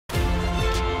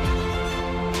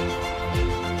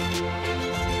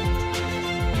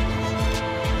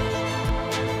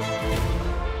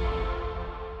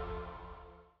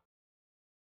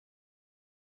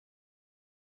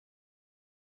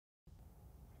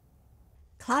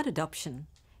Cloud adoption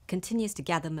continues to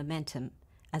gather momentum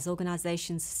as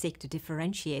organizations seek to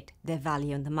differentiate their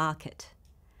value in the market.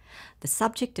 The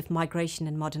subject of migration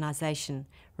and modernization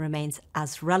remains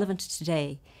as relevant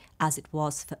today as it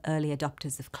was for early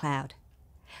adopters of cloud.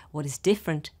 What is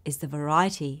different is the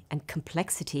variety and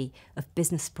complexity of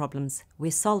business problems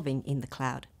we're solving in the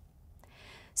cloud.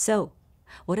 So,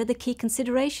 what are the key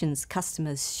considerations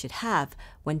customers should have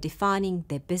when defining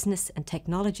their business and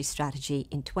technology strategy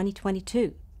in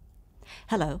 2022?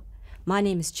 Hello, my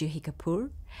name is Juhi Kapoor,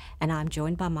 and I'm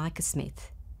joined by Micah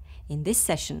Smith. In this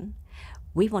session,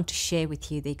 we want to share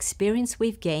with you the experience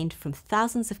we've gained from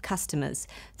thousands of customers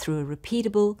through a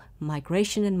repeatable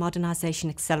migration and modernization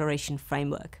acceleration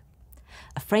framework.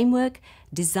 A framework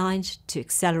designed to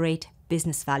accelerate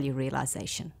business value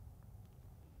realization.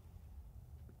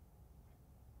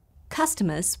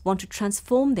 Customers want to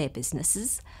transform their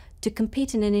businesses to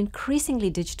compete in an increasingly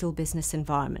digital business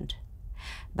environment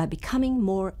by becoming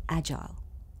more agile.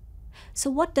 So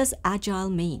what does agile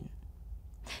mean?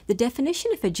 The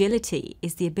definition of agility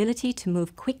is the ability to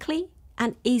move quickly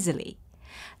and easily,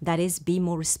 that is, be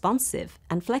more responsive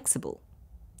and flexible.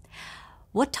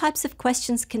 What types of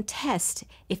questions can test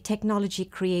if technology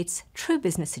creates true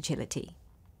business agility?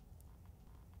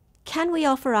 Can we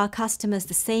offer our customers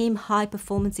the same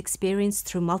high-performance experience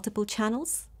through multiple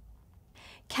channels?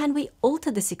 Can we alter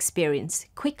this experience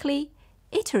quickly,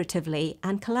 iteratively,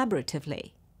 and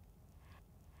collaboratively?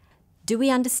 Do we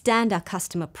understand our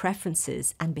customer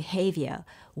preferences and behavior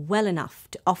well enough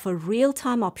to offer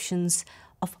real-time options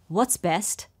of what's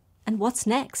best and what's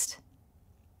next?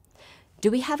 Do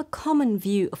we have a common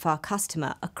view of our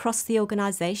customer across the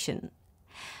organization?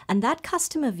 And that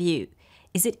customer view,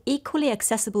 is it equally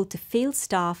accessible to field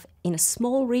staff in a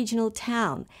small regional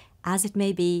town as it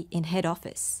may be in head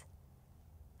office?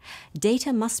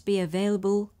 Data must be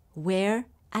available where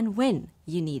and when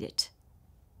you need it.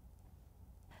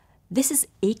 This is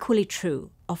equally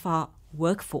true of our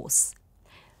workforce,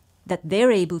 that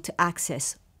they're able to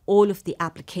access all of the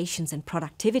applications and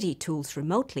productivity tools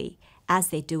remotely as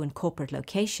they do in corporate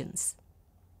locations.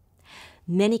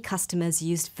 Many customers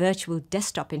use virtual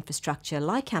desktop infrastructure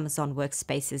like Amazon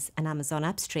Workspaces and Amazon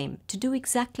AppStream to do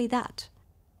exactly that.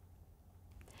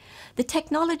 The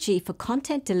technology for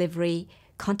content delivery,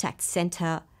 contact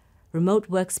center, remote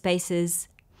workspaces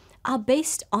are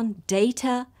based on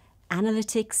data,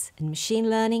 analytics, and machine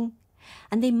learning,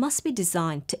 and they must be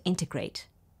designed to integrate.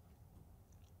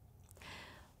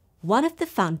 One of the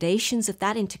foundations of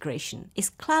that integration is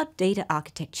cloud data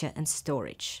architecture and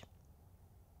storage.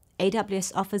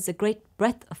 AWS offers a great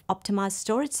breadth of optimized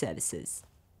storage services.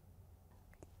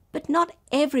 But not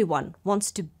everyone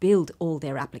wants to build all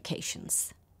their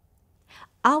applications.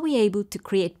 Are we able to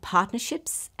create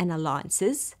partnerships and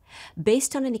alliances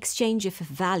based on an exchange of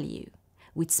value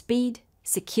with speed,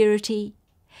 security,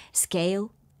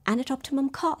 scale, and at optimum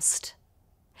cost?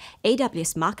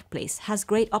 AWS Marketplace has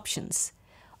great options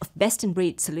of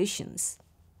best-in-breed solutions.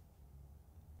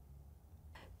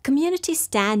 Community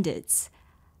standards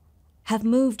have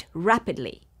moved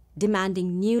rapidly,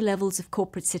 demanding new levels of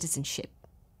corporate citizenship.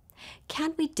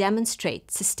 Can we demonstrate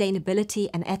sustainability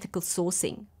and ethical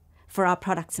sourcing for our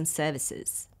products and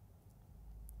services?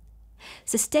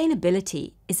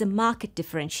 Sustainability is a market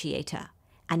differentiator,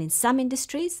 and in some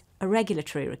industries, a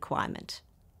regulatory requirement.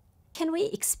 Can we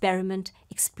experiment,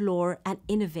 explore, and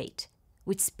innovate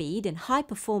with speed and high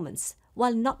performance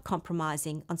while not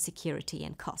compromising on security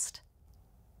and cost?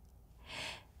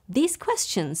 These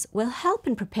questions will help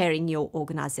in preparing your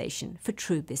organization for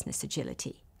true business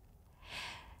agility.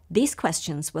 These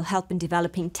questions will help in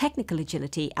developing technical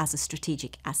agility as a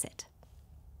strategic asset.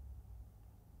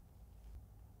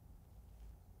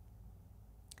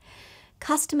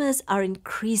 Customers are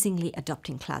increasingly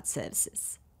adopting cloud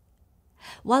services.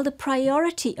 While the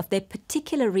priority of their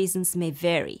particular reasons may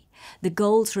vary, the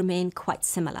goals remain quite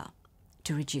similar: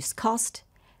 to reduce cost,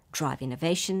 drive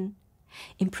innovation,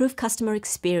 improve customer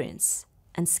experience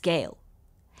and scale,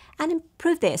 and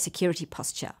improve their security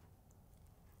posture.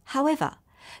 However,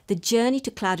 the journey to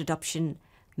cloud adoption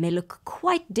may look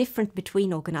quite different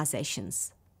between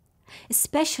organizations,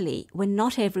 especially when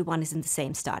not everyone is in the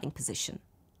same starting position.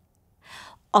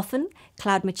 Often,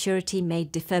 cloud maturity may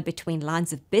differ between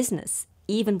lines of business,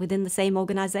 even within the same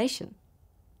organization.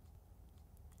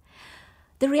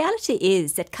 The reality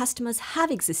is that customers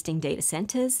have existing data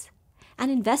centers and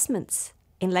investments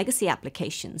in legacy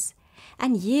applications,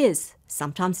 and years,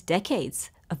 sometimes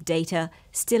decades, of data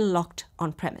still locked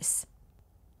on-premise.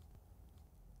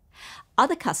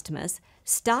 Other customers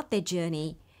start their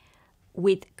journey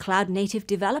with cloud-native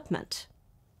development,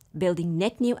 building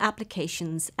net new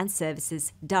applications and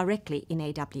services directly in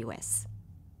AWS.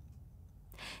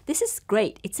 This is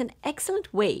great. It's an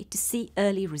excellent way to see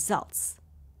early results.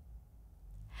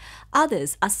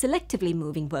 Others are selectively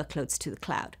moving workloads to the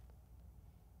cloud.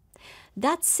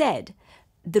 That said,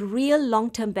 the real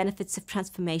long-term benefits of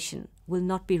transformation will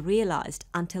not be realized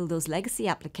until those legacy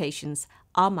applications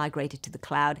are migrated to the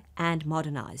cloud and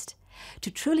modernized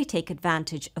to truly take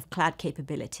advantage of cloud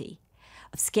capability,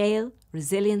 of scale,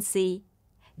 resiliency,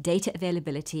 data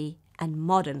availability, and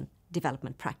modern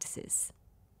development practices.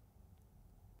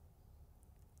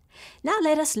 Now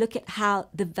let us look at how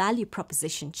the value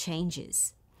proposition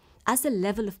changes as the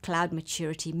level of cloud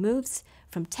maturity moves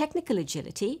from technical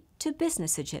agility to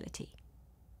business agility.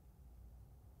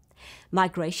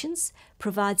 Migrations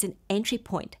provides an entry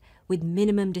point with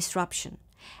minimum disruption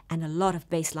and a lot of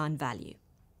baseline value.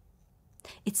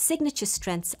 Its signature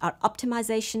strengths are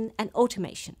optimization and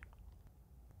automation.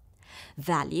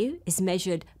 Value is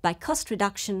measured by cost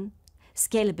reduction,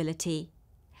 scalability,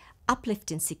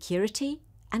 uplift in security,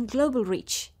 and global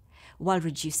reach, while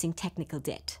reducing technical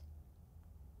debt.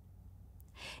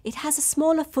 It has a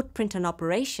smaller footprint on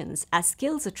operations as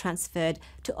skills are transferred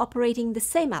to operating the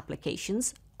same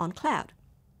applications on cloud.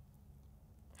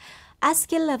 As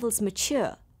skill levels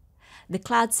mature, the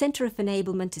Cloud Center of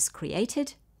Enablement is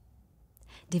created.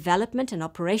 Development and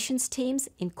operations teams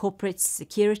incorporate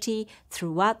security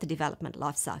throughout the development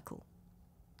lifecycle.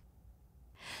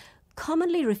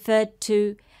 Commonly referred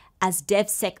to as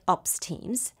DevSecOps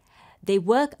teams, they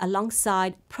work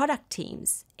alongside product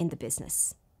teams in the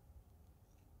business.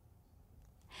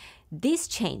 These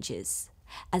changes,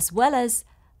 as well as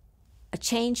a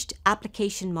changed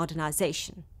application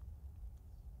modernization,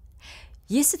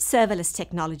 use of serverless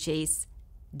technologies,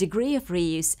 degree of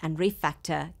reuse and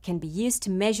refactor can be used to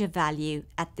measure value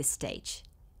at this stage.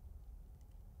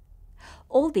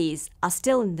 All these are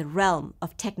still in the realm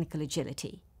of technical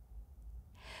agility,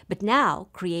 but now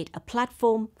create a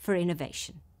platform for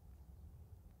innovation.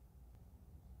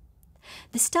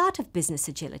 The start of business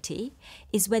agility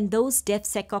is when those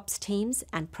DevSecOps teams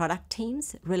and product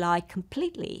teams rely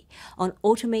completely on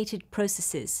automated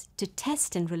processes to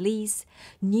test and release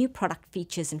new product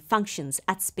features and functions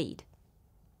at speed.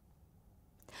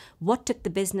 What took the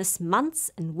business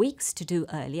months and weeks to do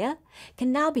earlier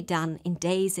can now be done in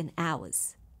days and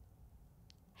hours.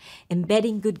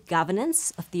 Embedding good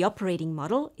governance of the operating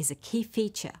model is a key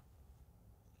feature.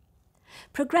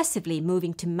 Progressively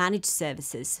moving to managed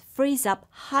services frees up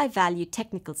high-value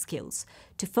technical skills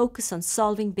to focus on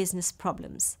solving business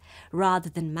problems rather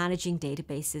than managing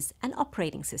databases and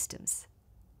operating systems.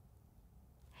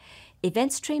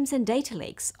 Event streams and data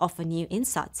lakes offer new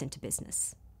insights into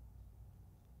business.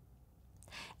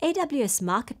 AWS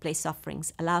Marketplace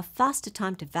offerings allow faster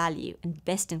time to value and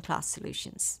best-in-class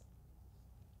solutions.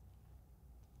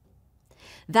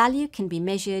 Value can be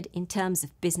measured in terms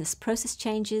of business process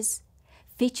changes,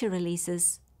 feature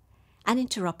releases, and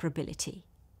interoperability.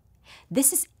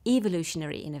 This is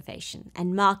evolutionary innovation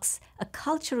and marks a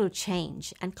cultural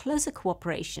change and closer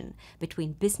cooperation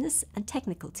between business and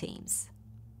technical teams.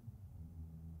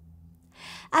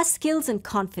 As skills and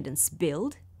confidence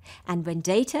build, and when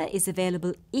data is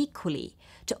available equally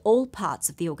to all parts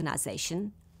of the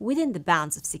organization within the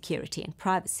bounds of security and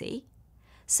privacy,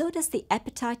 so does the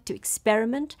appetite to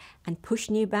experiment and push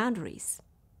new boundaries.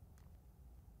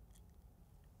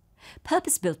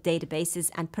 Purpose-built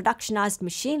databases and productionized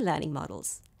machine learning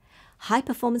models,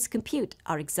 high-performance compute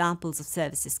are examples of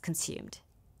services consumed.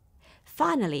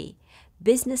 Finally,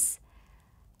 business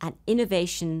and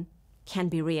innovation can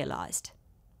be realized.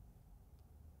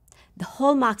 The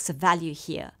hallmarks of value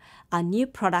here are new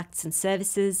products and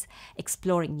services,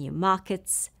 exploring new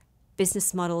markets,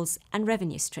 business models, and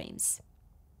revenue streams.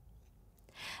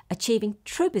 Achieving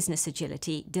true business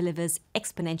agility delivers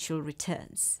exponential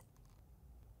returns.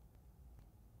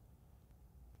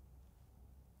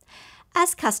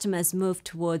 As customers move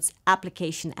towards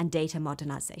application and data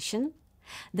modernization,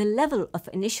 the level of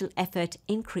initial effort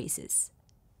increases,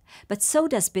 but so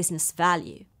does business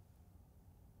value,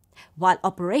 while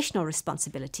operational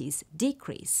responsibilities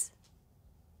decrease.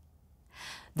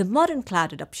 The modern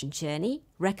cloud adoption journey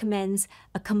recommends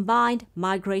a combined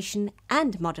migration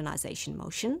and modernization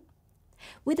motion,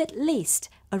 with at least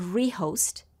a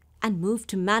rehost and move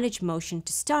to manage motion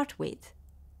to start with,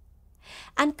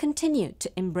 and continue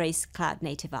to embrace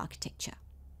cloud-native architecture.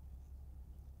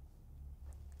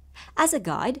 As a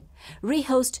guide,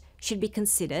 rehost should be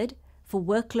considered for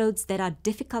workloads that are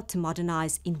difficult to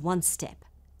modernize in one step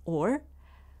or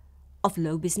of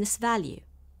low business value.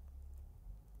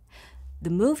 The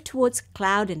move towards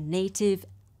cloud and native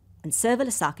and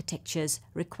serverless architectures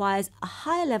requires a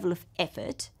higher level of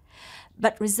effort,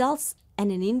 but results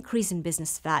in an increase in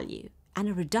business value and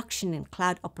a reduction in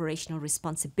cloud operational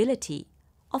responsibility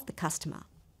of the customer.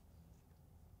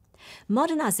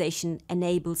 Modernization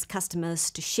enables customers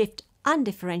to shift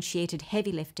undifferentiated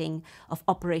heavy lifting of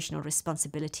operational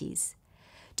responsibilities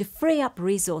to free up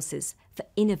resources for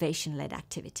innovation-led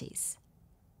activities.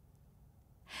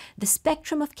 The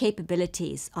spectrum of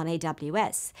capabilities on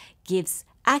AWS gives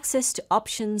access to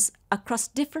options across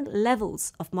different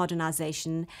levels of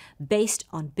modernization based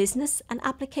on business and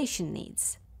application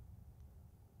needs.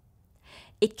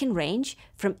 It can range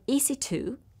from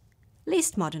EC2,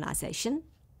 least modernization,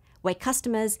 where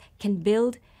customers can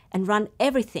build and run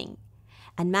everything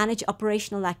and manage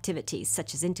operational activities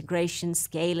such as integration,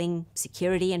 scaling,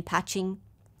 security, and patching,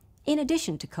 in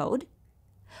addition to code,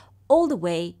 all the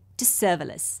way to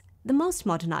serverless, the most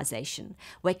modernization,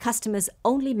 where customers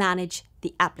only manage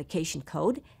the application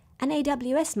code and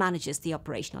AWS manages the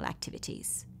operational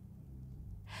activities.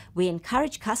 We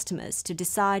encourage customers to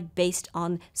decide based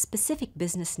on specific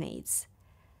business needs,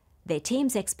 their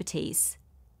team's expertise,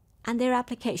 and their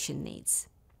application needs.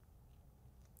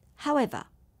 However,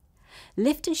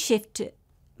 lift and shift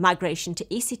migration to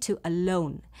EC2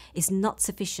 alone is not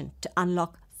sufficient to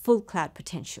unlock full cloud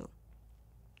potential.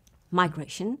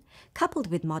 Migration, coupled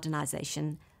with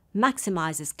modernization,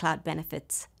 maximizes cloud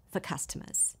benefits for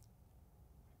customers.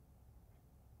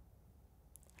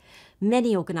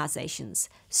 Many organizations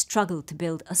struggle to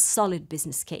build a solid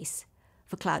business case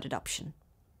for cloud adoption.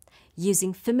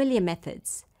 Using familiar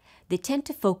methods, they tend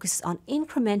to focus on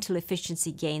incremental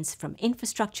efficiency gains from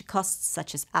infrastructure costs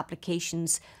such as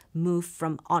applications move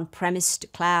from on-premise to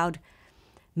cloud,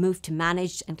 move to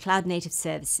managed and cloud-native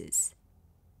services.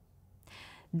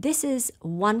 This is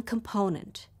one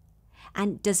component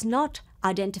and does not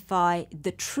identify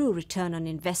the true return on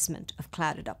investment of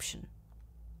cloud adoption.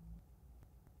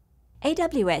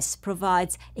 AWS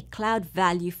provides a cloud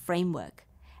value framework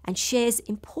and shares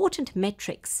important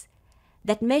metrics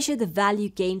that measure the value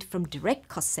gained from direct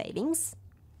cost savings,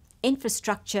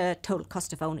 infrastructure total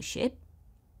cost of ownership,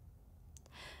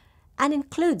 and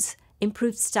includes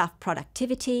improved staff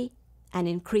productivity and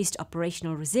increased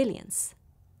operational resilience.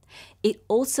 It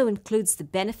also includes the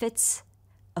benefits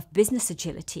of business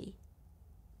agility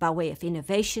by way of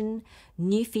innovation,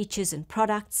 new features and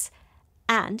products,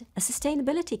 and a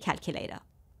sustainability calculator.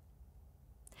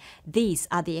 These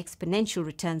are the exponential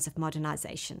returns of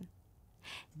modernization.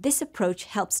 This approach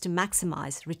helps to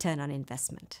maximize return on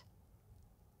investment.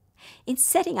 In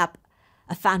setting up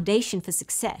a foundation for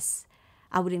success,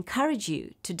 I would encourage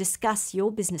you to discuss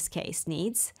your business case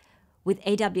needs with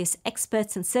AWS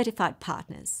experts and certified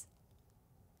partners.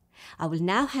 I will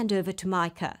now hand over to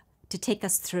Micah to take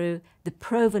us through the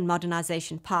proven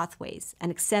modernization pathways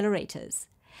and accelerators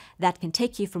that can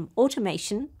take you from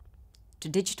automation to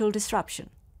digital disruption.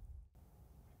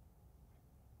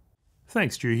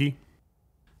 Thanks, Juhi.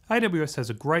 AWS has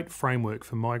a great framework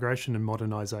for migration and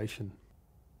modernization.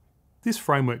 This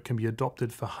framework can be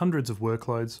adopted for hundreds of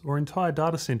workloads or entire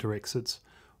data center exits,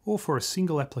 or for a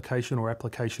single application or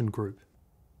application group.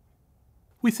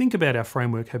 We think about our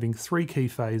framework having three key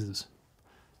phases.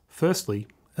 Firstly,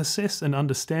 assess and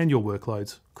understand your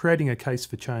workloads, creating a case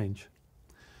for change.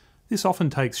 This often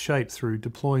takes shape through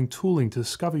deploying tooling to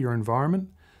discover your environment,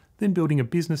 then building a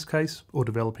business case or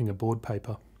developing a board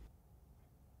paper.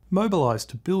 Mobilise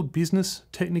to build business,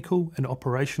 technical and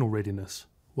operational readiness,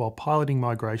 while piloting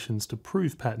migrations to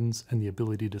prove patterns and the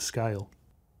ability to scale.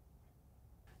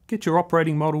 Get your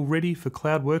operating model ready for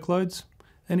cloud workloads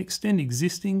and extend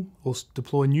existing or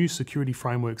deploy new security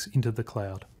frameworks into the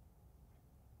cloud.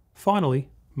 Finally,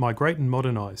 migrate and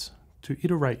modernise to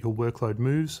iterate your workload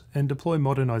moves and deploy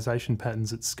modernisation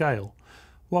patterns at scale,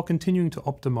 while continuing to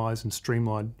optimise and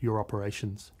streamline your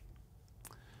operations.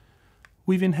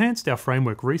 We've enhanced our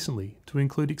framework recently to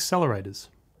include accelerators.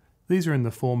 These are in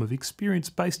the form of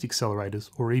experience-based accelerators,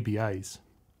 or EBAs.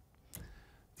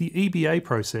 The EBA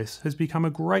process has become a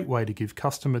great way to give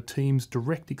customer teams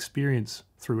direct experience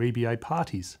through EBA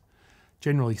parties,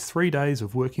 generally 3 days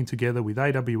of working together with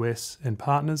AWS and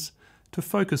partners to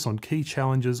focus on key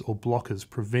challenges or blockers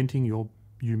preventing you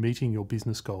meeting your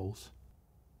business goals.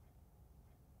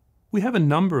 We have a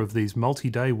number of these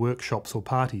multi-day workshops or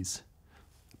parties.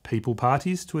 People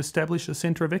parties to establish a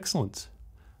centre of excellence.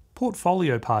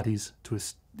 Portfolio parties to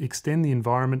extend the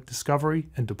environment discovery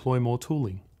and deploy more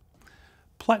tooling.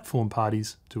 Platform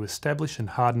parties to establish and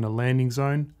harden a landing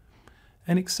zone.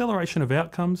 And acceleration of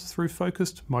outcomes through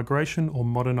focused migration or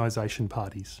modernisation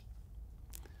parties.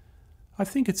 I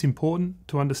think it's important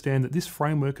to understand that this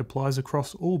framework applies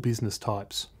across all business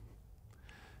types.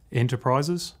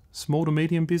 Enterprises, small to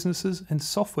medium businesses and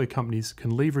software companies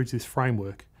can leverage this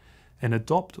framework and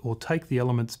adopt or take the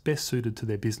elements best suited to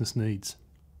their business needs.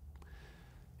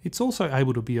 It's also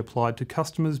able to be applied to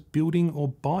customers building or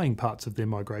buying parts of their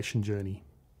migration journey.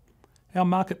 Our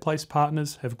marketplace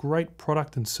partners have great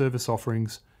product and service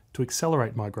offerings to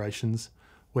accelerate migrations,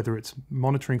 whether it's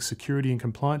monitoring security and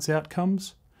compliance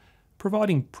outcomes,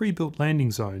 providing pre-built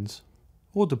landing zones,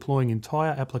 or deploying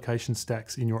entire application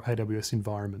stacks in your AWS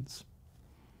environments.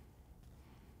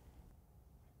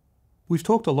 We've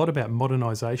talked a lot about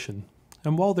modernisation,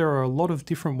 and while there are a lot of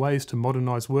different ways to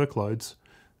modernise workloads,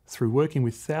 through working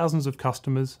with thousands of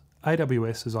customers,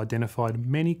 AWS has identified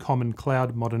many common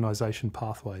cloud modernisation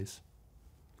pathways.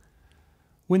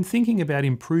 When thinking about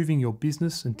improving your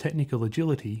business and technical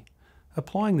agility,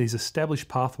 applying these established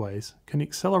pathways can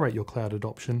accelerate your cloud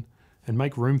adoption and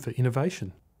make room for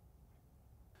innovation.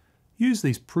 Use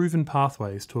these proven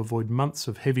pathways to avoid months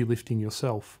of heavy lifting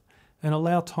yourself and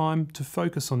allow time to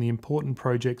focus on the important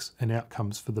projects and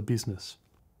outcomes for the business.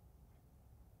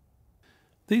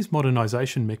 These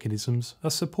modernisation mechanisms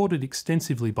are supported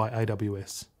extensively by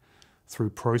AWS through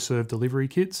ProServe delivery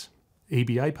kits,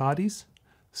 EBA parties,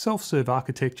 self-serve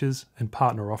architectures and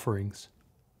partner offerings.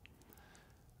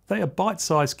 They are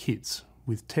bite-sized kits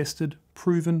with tested,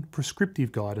 proven,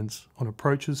 prescriptive guidance on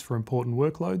approaches for important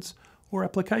workloads or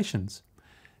applications,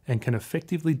 and can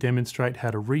effectively demonstrate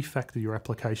how to refactor your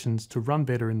applications to run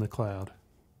better in the cloud.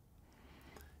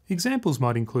 Examples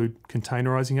might include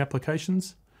containerizing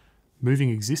applications, moving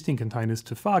existing containers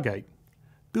to Fargate,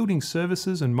 building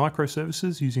services and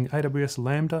microservices using AWS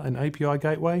Lambda and API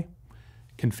Gateway,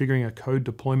 configuring a code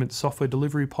deployment software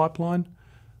delivery pipeline,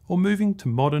 or moving to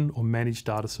modern or managed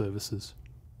data services.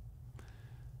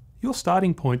 Your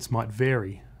starting points might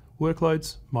vary.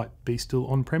 Workloads might be still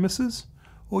on-premises,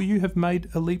 or you have made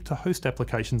a leap to host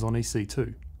applications on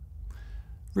EC2.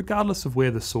 Regardless of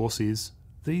where the source is,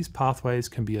 these pathways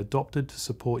can be adopted to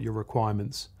support your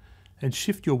requirements and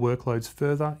shift your workloads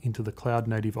further into the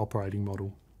cloud-native operating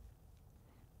model.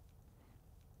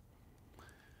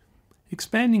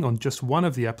 Expanding on just one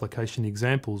of the application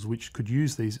examples which could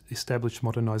use these established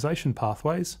modernisation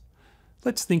pathways,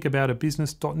 let's think about a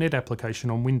business.NET application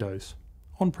on Windows,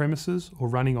 on-premises or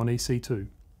running on EC2.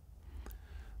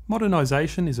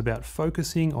 Modernisation is about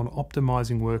focusing on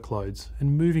optimising workloads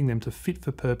and moving them to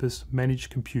fit-for-purpose managed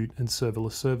compute and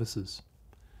serverless services.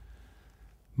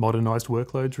 Modernised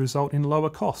workloads result in lower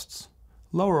costs,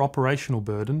 lower operational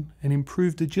burden and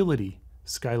improved agility,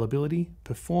 scalability,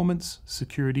 performance,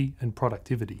 security and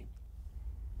productivity.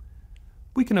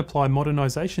 We can apply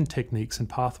modernisation techniques and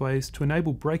pathways to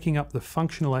enable breaking up the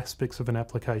functional aspects of an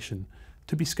application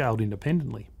to be scaled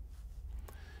independently.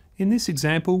 In this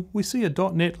example, we see a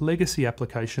 .NET legacy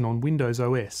application on Windows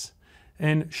OS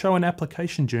and show an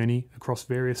application journey across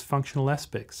various functional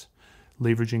aspects,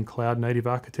 leveraging cloud-native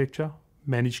architecture,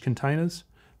 managed containers,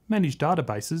 managed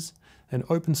databases, and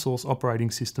open source operating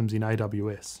systems in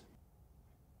AWS.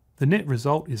 The net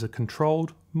result is a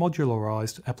controlled,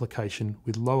 modularised application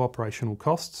with low operational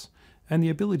costs and the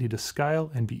ability to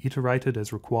scale and be iterated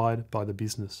as required by the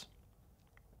business.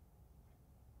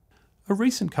 A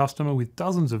recent customer with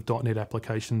dozens of .NET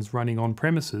applications running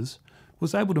on-premises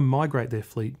was able to migrate their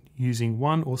fleet using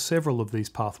one or several of these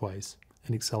pathways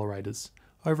and accelerators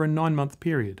over a 9-month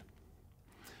period.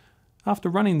 After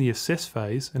running the assess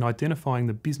phase and identifying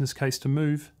the business case to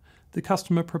move, the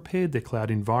customer prepared their cloud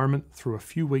environment through a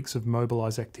few weeks of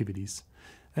mobilise activities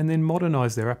and then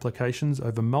modernised their applications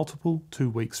over multiple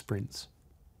 2-week sprints.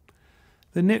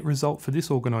 The net result for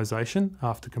this organisation,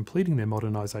 after completing their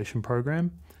modernisation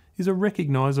program, is a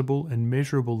recognisable and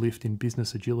measurable lift in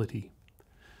business agility.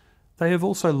 They have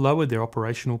also lowered their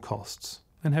operational costs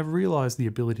and have realised the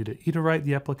ability to iterate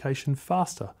the application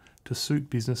faster to suit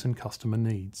business and customer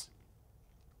needs.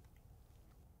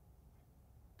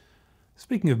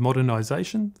 Speaking of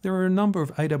modernisation, there are a number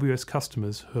of AWS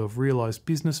customers who have realised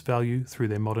business value through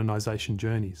their modernisation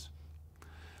journeys.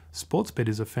 Sportsbet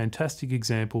is a fantastic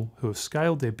example who have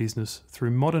scaled their business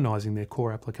through modernising their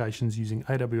core applications using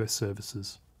AWS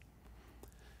services.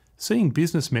 Seeing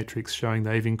business metrics showing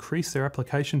they've increased their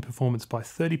application performance by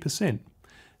 30%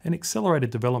 and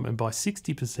accelerated development by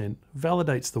 60%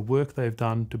 validates the work they've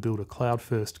done to build a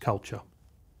cloud-first culture.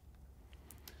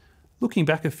 Looking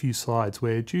back a few slides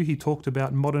where Juhi talked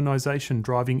about modernisation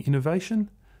driving innovation,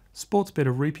 Sportsbet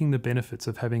are reaping the benefits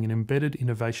of having an embedded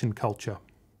innovation culture.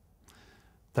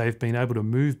 They've been able to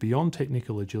move beyond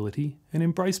technical agility and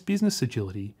embrace business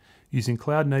agility, using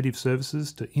cloud-native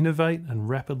services to innovate and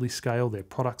rapidly scale their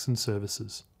products and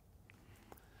services.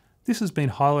 This has been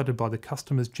highlighted by the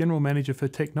customer's General Manager for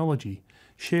Technology,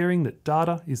 sharing that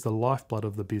data is the lifeblood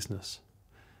of the business.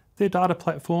 Their data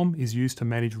platform is used to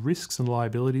manage risks and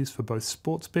liabilities for both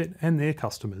Sportsbet and their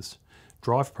customers,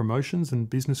 drive promotions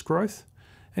and business growth,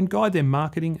 and guide their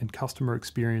marketing and customer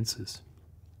experiences.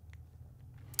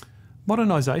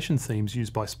 Modernisation themes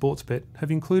used by Sportsbet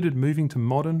have included moving to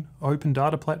modern, open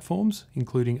data platforms,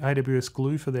 including AWS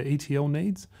Glue for their ETL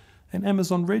needs, and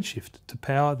Amazon Redshift to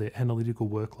power their analytical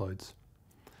workloads.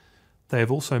 They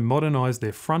have also modernised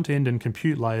their front-end and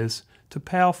compute layers to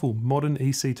powerful modern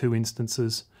EC2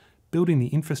 instances, building the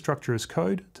infrastructure as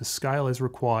code to scale as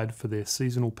required for their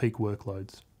seasonal peak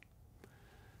workloads.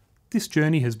 This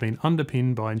journey has been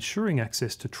underpinned by ensuring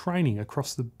access to training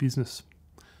across the business.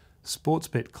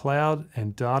 Sportsbet Cloud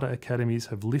and Data Academies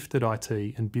have lifted IT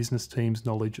and business teams'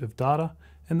 knowledge of data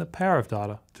and the power of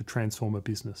data to transform a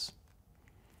business.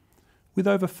 With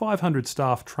over 500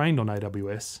 staff trained on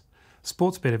AWS,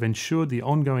 Sportsbet have ensured the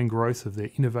ongoing growth of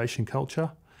their innovation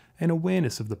culture and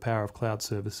awareness of the power of cloud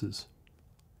services.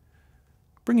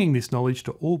 Bringing this knowledge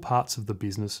to all parts of the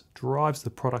business drives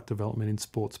the product development in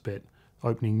Sportsbet,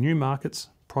 opening new markets,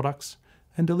 products,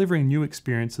 and delivering new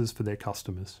experiences for their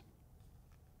customers.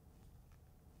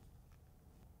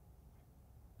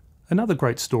 Another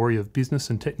great story of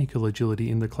business and technical agility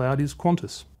in the cloud is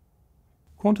Qantas.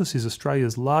 Qantas is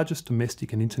Australia's largest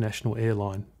domestic and international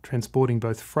airline, transporting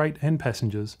both freight and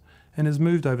passengers, and has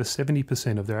moved over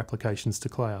 70% of their applications to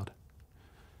cloud.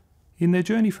 In their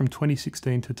journey from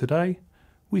 2016 to today,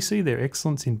 we see their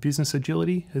excellence in business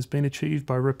agility has been achieved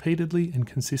by repeatedly and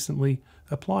consistently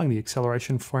applying the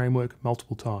acceleration framework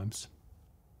multiple times.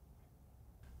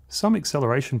 Some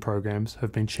acceleration programs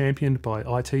have been championed by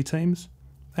IT teams,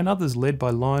 and others led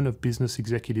by line of business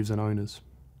executives and owners.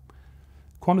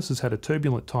 Qantas has had a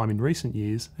turbulent time in recent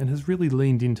years and has really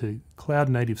leaned into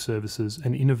cloud-native services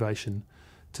and innovation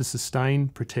to sustain,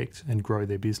 protect and grow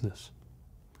their business.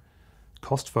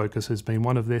 Cost focus has been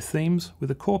one of their themes, with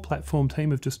a core platform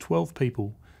team of just 12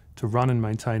 people to run and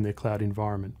maintain their cloud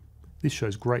environment. This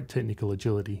shows great technical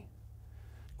agility.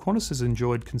 Qantas has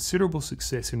enjoyed considerable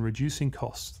success in reducing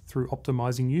costs through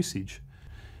optimising usage,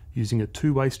 using a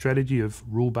two-way strategy of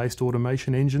rule-based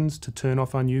automation engines to turn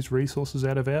off unused resources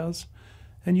out of hours,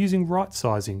 and using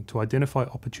right-sizing to identify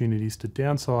opportunities to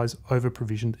downsize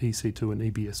over-provisioned EC2 and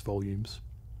EBS volumes.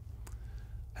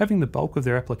 Having the bulk of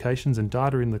their applications and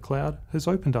data in the cloud has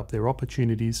opened up their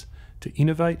opportunities to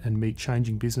innovate and meet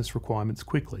changing business requirements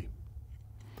quickly.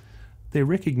 Their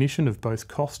recognition of both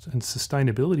cost and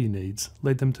sustainability needs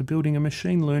led them to building a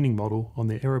machine learning model on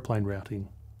their aeroplane routing.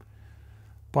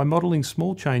 By modelling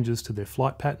small changes to their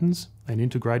flight patterns and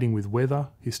integrating with weather,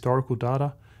 historical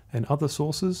data and other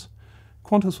sources,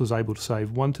 Qantas was able to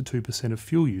save 1 to 2% of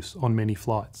fuel use on many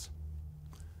flights.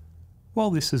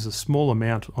 While this is a small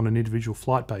amount on an individual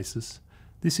flight basis,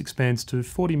 this expands to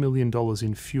 $40 million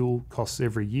in fuel costs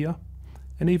every year,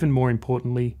 and even more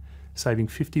importantly, saving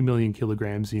 50 million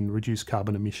kilograms in reduced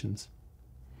carbon emissions.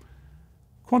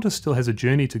 Qantas still has a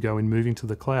journey to go in moving to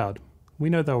the cloud. We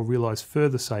know they will realise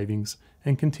further savings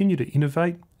and continue to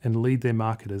innovate and lead their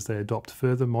market as they adopt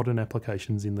further modern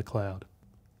applications in the cloud.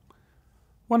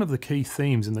 One of the key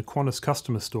themes in the Qantas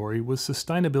customer story was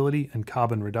sustainability and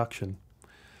carbon reduction.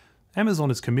 Amazon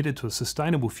is committed to a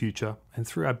sustainable future, and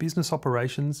through our business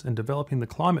operations and developing the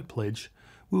Climate Pledge,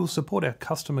 we will support our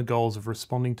customer goals of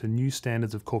responding to new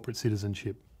standards of corporate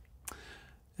citizenship.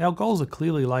 Our goals are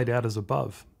clearly laid out as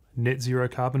above: net zero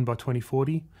carbon by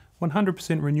 2040,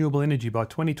 100% renewable energy by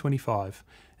 2025,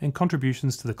 and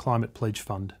contributions to the Climate Pledge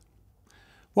Fund.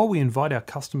 While we invite our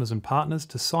customers and partners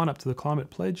to sign up to the Climate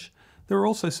Pledge, there are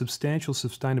also substantial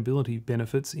sustainability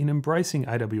benefits in embracing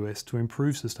AWS to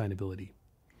improve sustainability.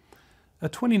 A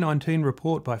 2019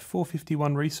 report by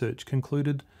 451 Research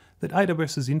concluded that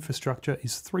AWS's infrastructure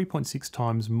is 3.6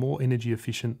 times more energy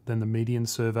efficient than the median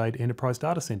surveyed enterprise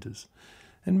data centres,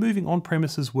 and moving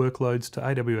on-premises workloads to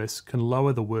AWS can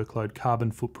lower the workload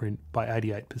carbon footprint by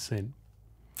 88%.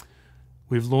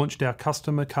 We've launched our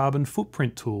Customer Carbon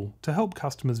Footprint tool to help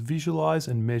customers visualise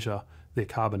and measure their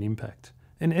carbon impact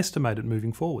and estimate it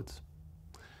moving forwards.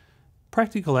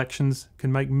 Practical actions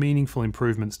can make meaningful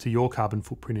improvements to your carbon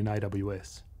footprint in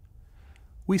AWS.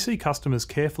 We see customers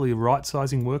carefully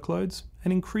right-sizing workloads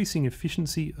and increasing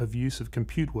efficiency of use of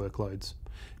compute workloads,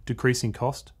 decreasing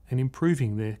cost and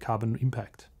improving their carbon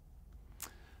impact.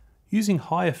 Using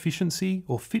high efficiency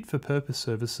or fit-for-purpose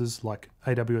services like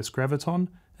AWS Graviton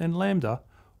and Lambda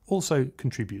also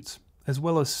contributes, as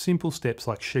well as simple steps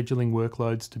like scheduling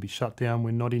workloads to be shut down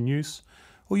when not in use,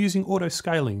 or using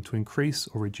auto-scaling to increase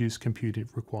or reduce compute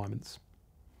requirements.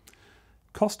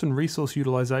 Cost and resource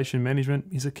utilisation management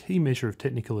is a key measure of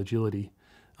technical agility,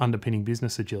 underpinning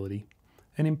business agility,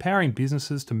 and empowering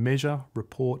businesses to measure,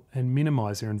 report, and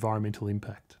minimise their environmental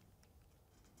impact.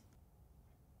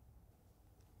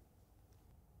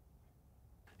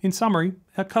 In summary,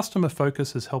 our customer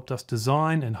focus has helped us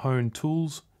design and hone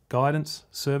tools, guidance,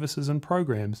 services and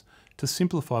programs to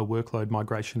simplify workload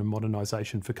migration and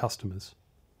modernisation for customers.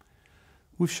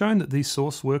 We've shown that these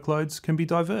source workloads can be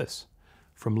diverse,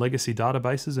 from legacy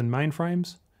databases and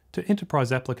mainframes to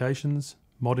enterprise applications,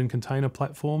 modern container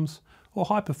platforms, or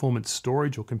high-performance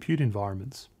storage or compute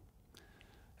environments.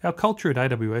 Our culture at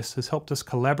AWS has helped us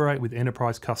collaborate with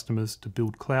enterprise customers to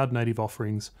build cloud-native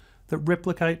offerings that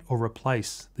replicate or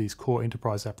replace these core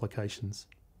enterprise applications.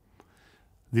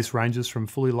 This ranges from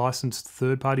fully licensed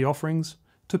third-party offerings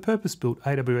to purpose-built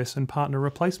AWS and partner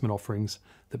replacement offerings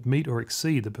that meet or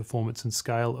exceed the performance and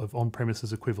scale of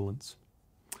on-premises equivalents.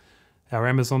 Our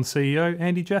Amazon CEO,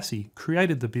 Andy Jassy,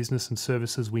 created the business and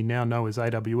services we now know as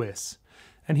AWS,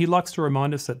 and he likes to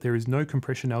remind us that there is no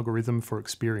compression algorithm for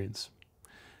experience.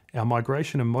 Our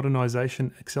Migration and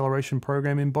Modernisation Acceleration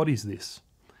Program embodies this,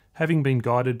 having been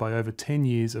guided by over 10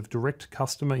 years of direct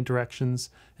customer interactions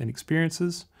and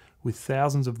experiences with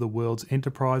thousands of the world's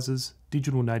enterprises,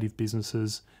 digital native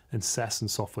businesses, and SaaS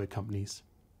and software companies.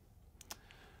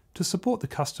 To support the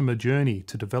customer journey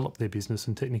to develop their business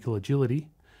and technical agility,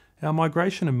 our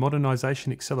Migration and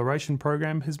Modernisation Acceleration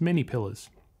Program has many pillars.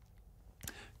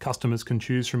 Customers can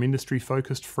choose from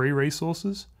industry-focused free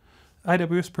resources,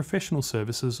 AWS professional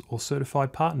services or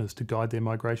certified partners to guide their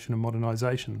migration and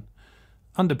modernisation,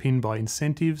 underpinned by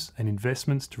incentives and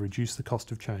investments to reduce the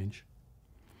cost of change.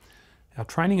 Our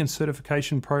training and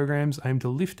certification programs aim to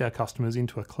lift our customers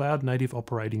into a cloud-native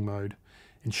operating mode,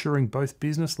 ensuring both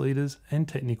business leaders and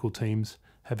technical teams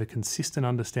have a consistent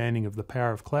understanding of the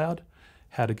power of cloud,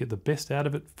 how to get the best out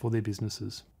of it for their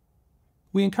businesses.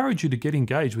 We encourage you to get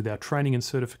engaged with our training and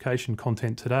certification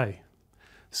content today.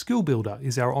 Skill Builder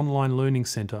is our online learning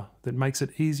centre that makes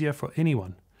it easier for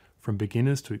anyone, from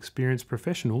beginners to experienced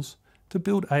professionals, to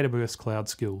build AWS cloud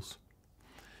skills.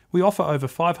 We offer over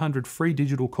 500 free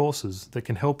digital courses that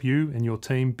can help you and your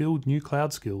team build new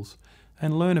cloud skills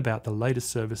and learn about the latest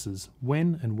services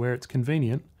when and where it's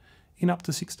convenient in up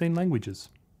to 16 languages.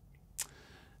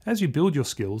 As you build your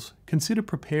skills, consider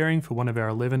preparing for one of our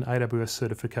 11 AWS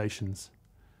certifications.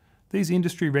 These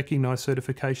industry-recognised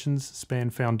certifications span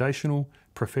foundational,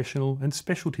 professional and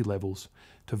specialty levels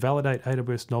to validate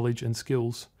AWS knowledge and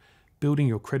skills, building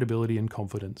your credibility and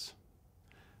confidence.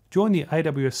 Join the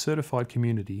AWS Certified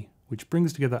community, which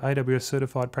brings together AWS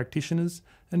certified practitioners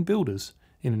and builders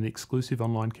in an exclusive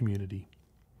online community.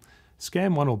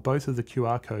 Scan one or both of the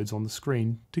QR codes on the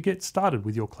screen to get started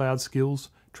with your cloud skills,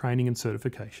 training and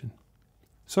certification.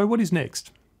 So what is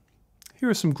next? Here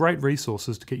are some great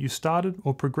resources to get you started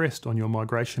or progressed on your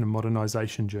migration and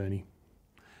modernisation journey.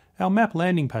 Our map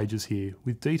landing page is here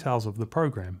with details of the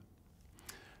program.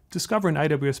 Discover an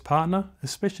AWS partner,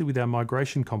 especially with our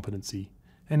migration competency,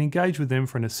 and engage with them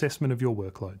for an assessment of your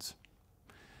workloads.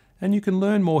 And you can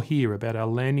learn more here about our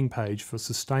landing page for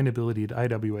sustainability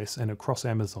at AWS and across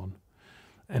Amazon.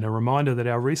 And a reminder that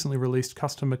our recently released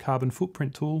customer carbon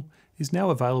footprint tool is now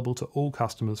available to all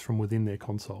customers from within their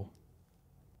console.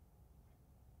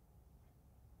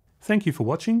 Thank you for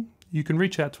watching. You can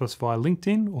reach out to us via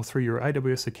LinkedIn or through your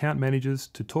AWS account managers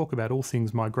to talk about all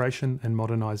things migration and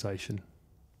modernisation.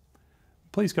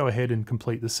 Please go ahead and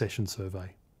complete the session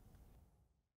survey.